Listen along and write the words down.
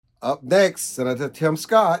Up next, Senator Tim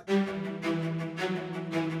Scott.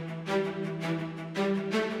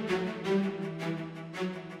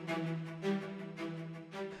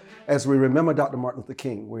 As we remember Dr. Martin Luther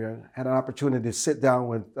King, we had an opportunity to sit down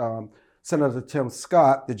with Senator Tim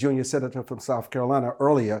Scott, the junior senator from South Carolina,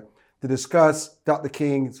 earlier to discuss Dr.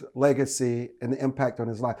 King's legacy and the impact on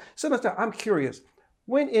his life. Senator, I'm curious,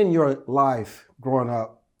 when in your life growing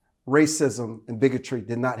up, racism and bigotry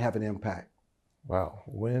did not have an impact? Wow,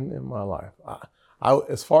 when in my life?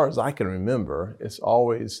 As far as I can remember, it's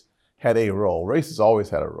always had a role. Race has always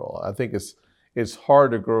had a role. I think it's hard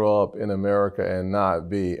to grow up in America and not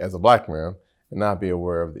be, as a black man, and not be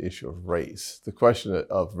aware of the issue of race. The question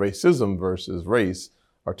of racism versus race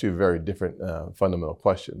are two very different fundamental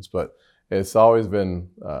questions, but it's always been,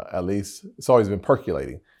 it's always been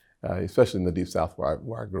percolating, especially in the Deep South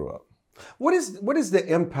where I grew up. What is the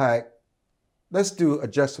impact? Let's do a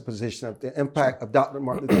juxtaposition of the impact of Dr.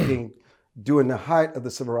 Martin Luther King during the height of the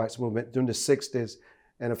Civil Rights Movement, during the 60s,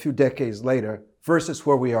 and a few decades later, versus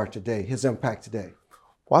where we are today, his impact today.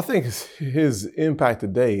 Well, I think his impact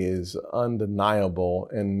today is undeniable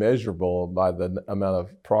and measurable by the amount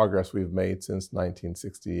of progress we've made since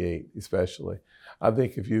 1968, especially. I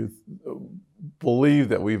think if you believe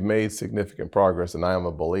that we've made significant progress, and I am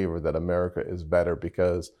a believer that America is better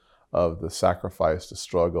because of the sacrifice, the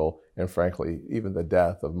struggle, and frankly, even the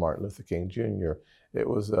death of Martin Luther King Jr., it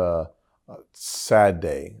was a sad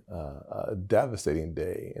day, a devastating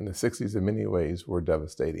day. In the 60s, in many ways, were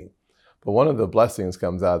devastating. But one of the blessings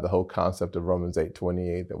comes out of the whole concept of Romans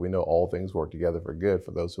 8:28, that we know all things work together for good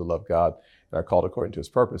for those who love God and are called according to his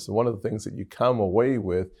purpose. And one of the things that you come away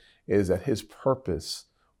with is that his purpose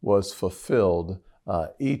was fulfilled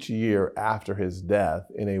each year after his death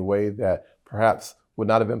in a way that perhaps would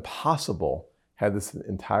not have been possible had this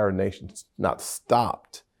entire nation not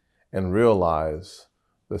stopped and realized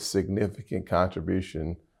the significant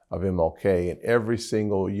contribution of MLK. And every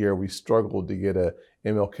single year we struggled to get a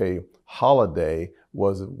MLK holiday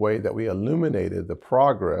was a way that we illuminated the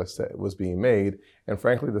progress that was being made and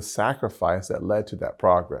frankly the sacrifice that led to that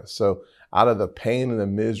progress. So out of the pain and the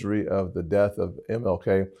misery of the death of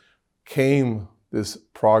MLK came this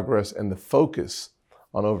progress and the focus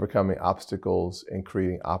on overcoming obstacles and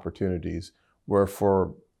creating opportunities where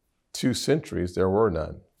for 2 centuries there were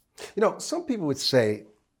none. You know, some people would say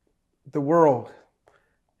the world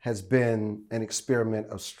has been an experiment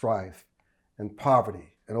of strife and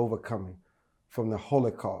poverty and overcoming, from the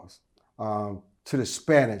Holocaust to the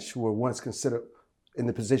Spanish, who were once considered in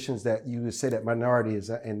the positions that you would say that minorities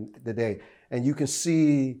are in today. And you can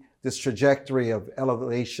see this trajectory of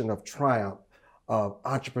elevation, of triumph, of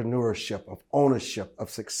entrepreneurship, of ownership, of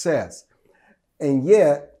success. And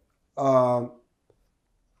yet, some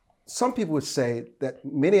people would say that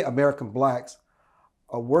many American blacks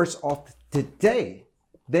are worse off today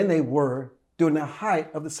than they were during the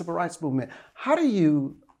height of the Civil Rights Movement. How do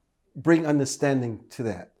you bring understanding to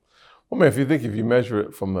that? Well, man, if you measure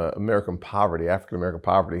it from American poverty, African American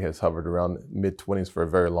poverty has hovered around mid-20s for a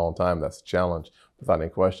very long time. That's a challenge without any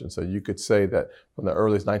question. So you could say that from the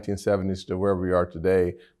early 1970s to where we are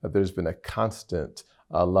today, that there's been a constant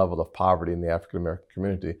level of poverty in the African American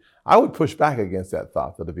community. I would push back against that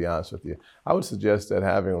thought, though, to be honest with you. I would suggest that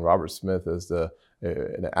having Robert Smith as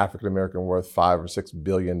an African American worth $5 or $6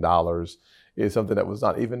 billion is something that was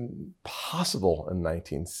not even possible in the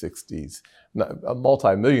 1960s. A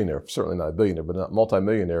multimillionaire, certainly not a billionaire, but a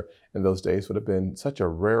multimillionaire in those days would have been such a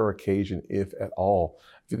rare occasion, if at all.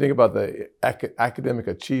 If you think about the academic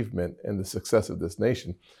achievement and the success of this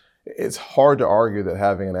nation, it's hard to argue that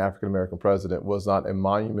having an African-American president was not a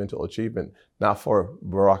monumental achievement, not for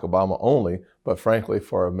Barack Obama only, but frankly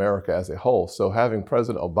for America as a whole. So having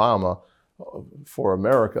President Obama for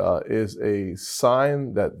America is a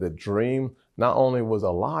sign that the dream not only was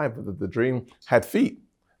alive, but that the dream had feet,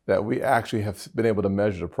 that we actually have been able to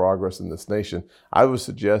measure the progress in this nation. I would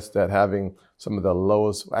suggest that having some of the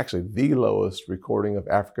lowest, actually the lowest recording of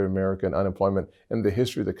African-American unemployment in the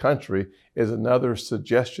history of the country is another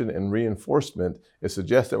suggestion and reinforcement. It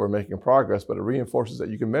suggests that we're making progress, but it reinforces that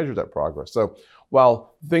you can measure that progress. So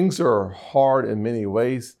while things are hard in many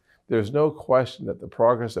ways, there's no question that the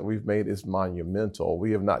progress that we've made is monumental.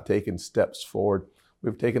 We have not taken steps forward.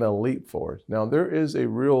 We've taken a leap forward. Now, there is a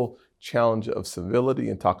real challenge of civility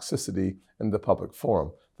and toxicity in the public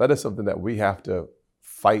forum. That is something that we have to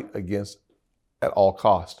fight against at all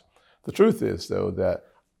costs. The truth is, though, that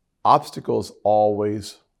obstacles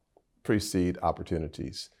always precede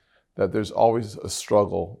opportunities, that there's always a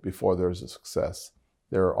struggle before there's a success.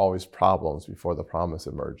 There are always problems before the promise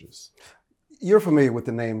emerges. You're familiar with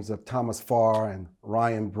the names of Thomas Farr and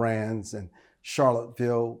Ryan Brands and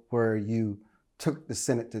Charlottesville, where you took the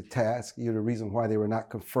Senate to task. You're the reason why they were not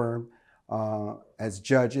confirmed as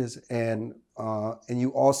judges, and you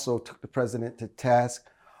also took the president to task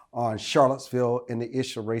on Charlottesville and the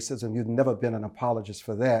issue of racism. You've never been an apologist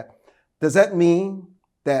for that. Does that mean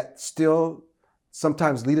that still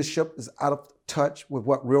sometimes leadership is out of touch with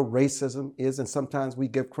what real racism is, and sometimes we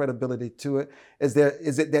give credibility to it? Is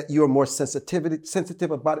it that you're more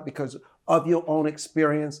sensitive about it because of your own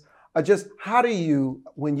experience? Or just how do you,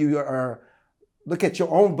 when you are look at your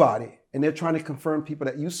own body and they're trying to confirm people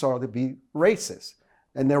that you saw to be racist,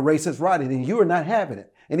 and they're racist rioting, and you are not having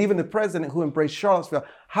it? And even the president who embraced Charlottesville,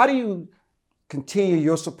 how do you continue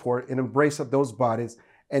your support and embrace of those bodies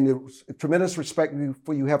and the tremendous respect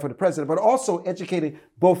you have for the president, but also educating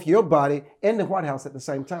both your body and the White House at the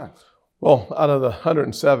same time? Well, out of the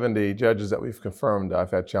 170 judges that we've confirmed,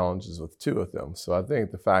 I've had challenges with 2 of them. So I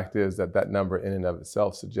think the fact is that that number in and of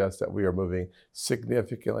itself suggests that we are moving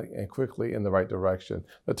significantly and quickly in the right direction.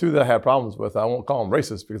 The 2 that I had problems with, I won't call them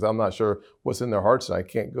racist because I'm not sure what's in their hearts and I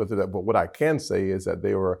can't go through that. But what I can say is that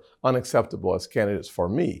they were unacceptable as candidates for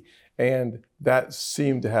me. And that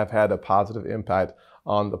seemed to have had a positive impact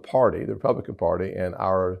on the party, the Republican Party, and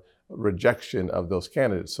our rejection of those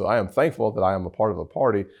candidates. So I am thankful that I am a part of a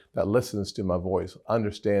party that listens to my voice,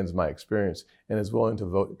 understands my experience, and is willing to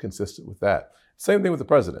vote consistent with that. Same thing with the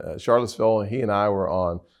president. Charlottesville, he and I were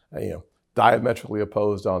on, diametrically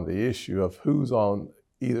opposed on the issue of who's on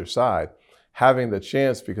either side. Having the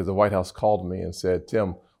chance, because the White House called me and said,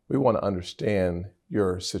 Tim, we want to understand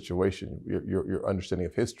your situation, your understanding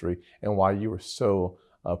of history, and why you were so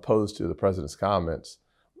opposed to the president's comments.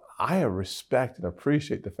 I respect and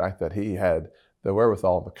appreciate the fact that he had the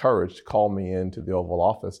wherewithal and the courage to call me into the Oval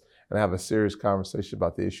Office and have a serious conversation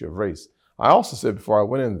about the issue of race. I also said before I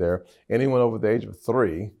went in there, anyone over the age of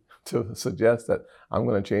 3 to suggest that I'm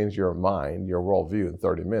going to change your mind, your worldview in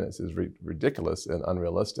 30 minutes is ridiculous and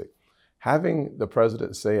unrealistic. Having the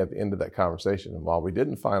president say at the end of that conversation, and while we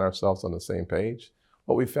didn't find ourselves on the same page,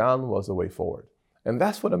 what we found was a way forward. And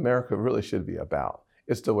that's what America really should be about.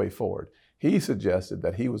 It's the way forward. He suggested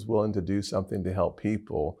that he was willing to do something to help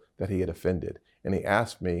people that he had offended, and he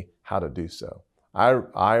asked me how to do so.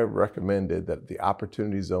 I recommended that the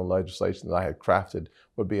Opportunity Zone legislation that I had crafted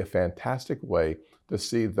would be a fantastic way to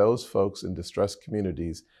see those folks in distressed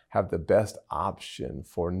communities have the best option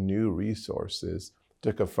for new resources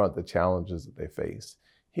to confront the challenges that they face.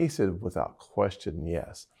 He said, without question,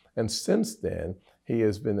 yes. And since then, he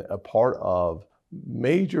has been a part of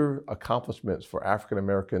major accomplishments for African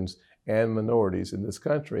Americans and minorities in this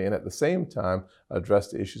country, and at the same time address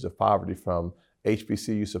the issues of poverty, from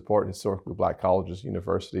HBCU support, historically Black colleges,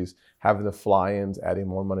 universities, having the fly-ins, adding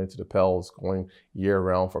more money to the Pels, going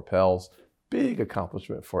year-round for Pels. Big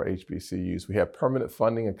accomplishment for HBCUs. We have permanent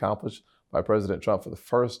funding accomplished by President Trump for the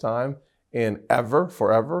first time in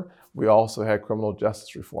forever. We also had criminal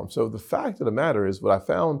justice reform. So the fact of the matter is, what I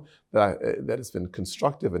found that has been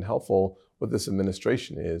constructive and helpful with this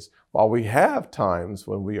administration is, while we have times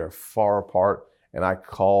when we are far apart and I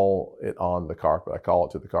call it on the carpet, I call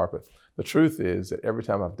it to the carpet, the truth is that every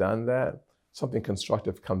time I've done that, something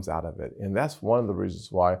constructive comes out of it. And that's one of the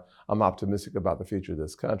reasons why I'm optimistic about the future of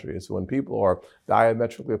this country. Is when people are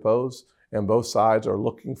diametrically opposed and both sides are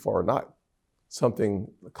looking for not something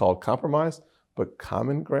called compromise, but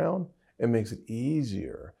common ground, it makes it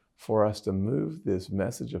easier for us to move this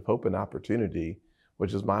message of hope and opportunity,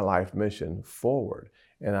 which is my life mission, forward.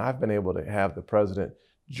 And I've been able to have the president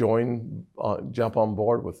jump on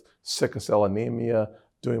board with sickle cell anemia,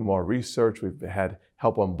 doing more research. We've had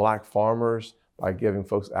help on Black farmers by giving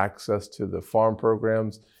folks access to the farm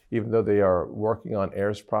programs, even though they are working on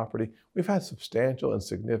heirs property. We've had substantial and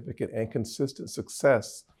significant and consistent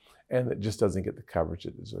success, and it just doesn't get the coverage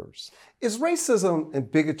it deserves. Is racism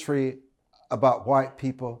and bigotry about white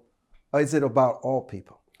people, or is it about all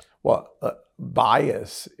people? Well,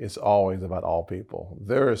 bias is always about all people.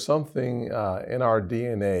 There is something in our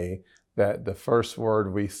DNA that the first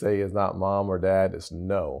word we say is not mom or dad, it's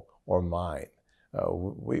no or mine.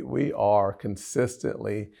 We are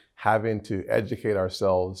consistently having to educate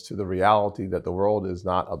ourselves to the reality that the world is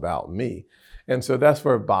not about me. And so that's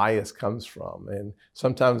where bias comes from. And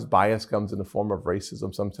sometimes bias comes in the form of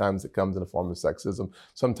racism. Sometimes it comes in the form of sexism.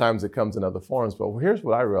 Sometimes it comes in other forms. But here's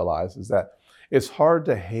what I realize is that it's hard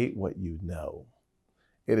to hate what you know.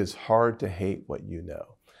 It is hard to hate what you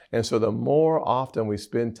know. And so the more often we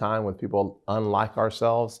spend time with people unlike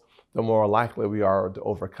ourselves, the more likely we are to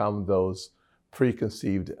overcome those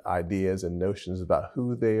preconceived ideas and notions about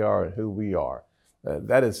who they are and who we are.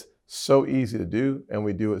 That is so easy to do, and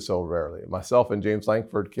we do it so rarely. Myself and James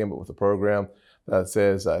Langford came up with a program that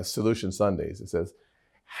says Solution Sundays. It says,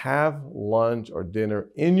 have lunch or dinner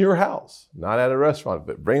in your house, not at a restaurant,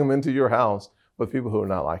 but bring them into your house with people who are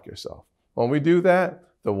not like yourself. When we do that,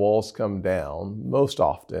 the walls come down most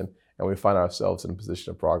often, and we find ourselves in a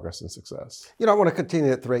position of progress and success. I want to continue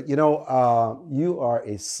that thread. You are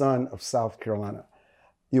a son of South Carolina.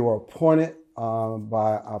 You were appointed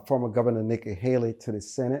by our former Governor Nikki Haley to the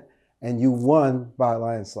Senate, and you won by a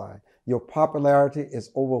landslide. Your popularity is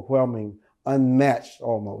overwhelming, unmatched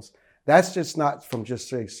almost. That's just not from just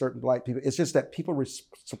say certain Black people. It's just that people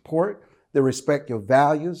support, they respect your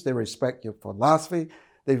values, they respect your philosophy,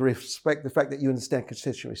 they respect the fact that you understand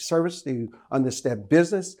constituent service, you understand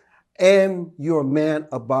business, and you're a man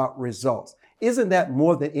about results. Isn't that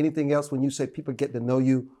more than anything else when you say people get to know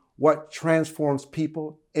you, what transforms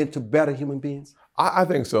people into better human beings? I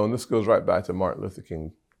think so, and this goes right back to Martin Luther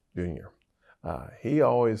King Jr. He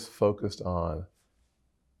always focused on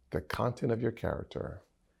the content of your character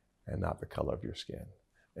and not the color of your skin.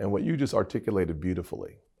 And what you just articulated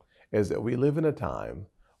beautifully is that we live in a time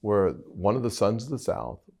where one of the sons of the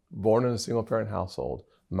South, born in a single-parent household,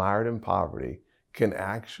 mired in poverty, can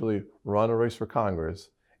actually run a race for Congress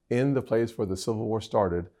in the place where the Civil War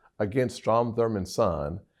started against Strom Thurmond's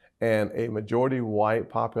son, and a majority white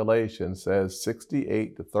population says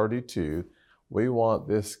 68-32, we want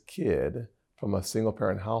this kid from a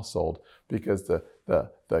single-parent household because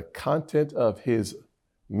the content of his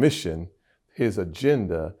mission, his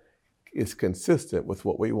agenda, is consistent with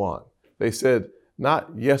what we want. They said not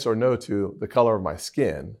yes or no to the color of my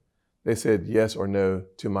skin. They said yes or no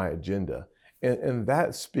to my agenda. And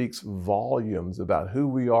that speaks volumes about who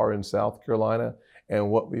we are in South Carolina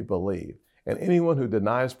and what we believe. And anyone who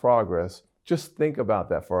denies progress, just think about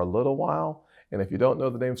that for a little while. And if you don't know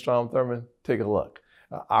the name Strom Thurmond, take a look.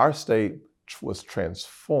 Our state was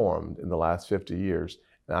transformed in the last 50 years.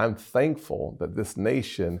 And I'm thankful that this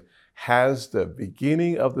nation has the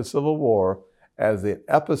beginning of the Civil War as the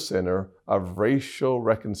epicenter of racial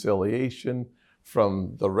reconciliation,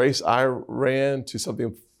 from the race I ran to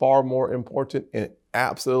something far more important and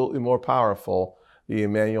absolutely more powerful, the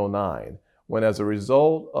Emanuel 9. When as a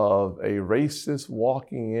result of a racist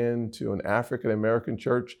walking into an African-American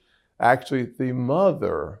church, actually the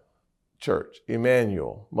mother church,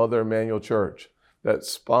 Mother Emanuel Church, that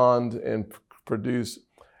spawned and produced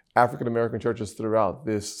African-American churches throughout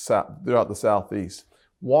the Southeast,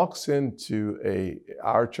 walks into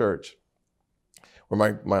our church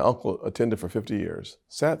where my uncle attended for 50 years,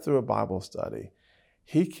 sat through a Bible study.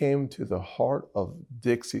 He came to the heart of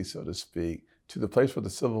Dixie, so to speak, to the place where the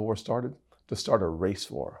Civil War started, to start a race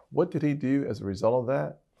war. What did he do as a result of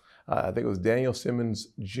that? I think it was Daniel Simmons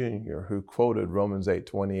Jr. who quoted Romans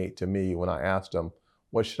 8:28 to me when I asked him,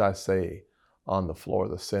 what should I say on the floor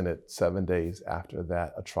of the Senate 7 days after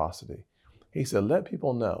that atrocity? He said, let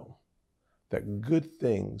people know that good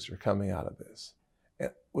things are coming out of this.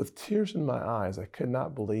 And with tears in my eyes, I could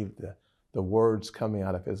not believe the words coming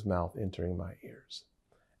out of his mouth entering my ears.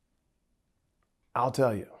 I'll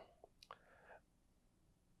tell you,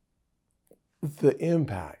 the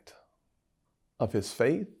impact of his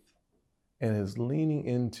faith and his leaning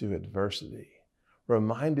into adversity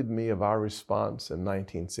reminded me of our response in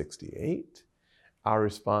 1968, our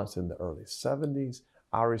response in the early 70s,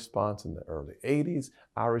 our response in the early 80s,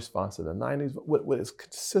 our response in the 90s. What is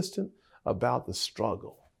consistent about the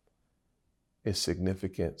struggle is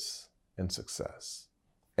significance and success.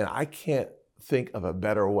 And I can't think of a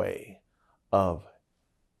better way of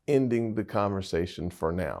ending the conversation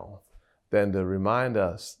for now than to remind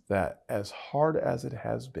us that as hard as it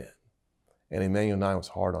has been, and Emanuel 9 was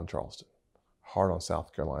hard on Charleston, hard on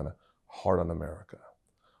South Carolina, hard on America.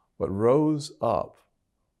 What rose up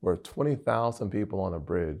were 20,000 people on a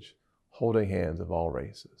bridge holding hands of all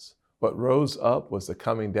races. What rose up was the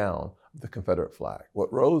coming down of the Confederate flag.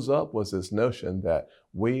 What rose up was this notion that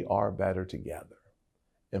we are better together.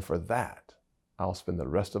 And for that, I'll spend the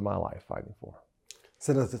rest of my life fighting for.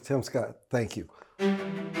 Senator Tim Scott, thank you.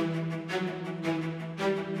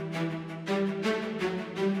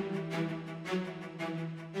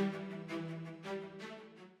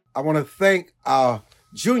 I want to thank our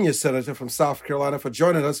junior senator from South Carolina for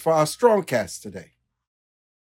joining us for our Strongcast today.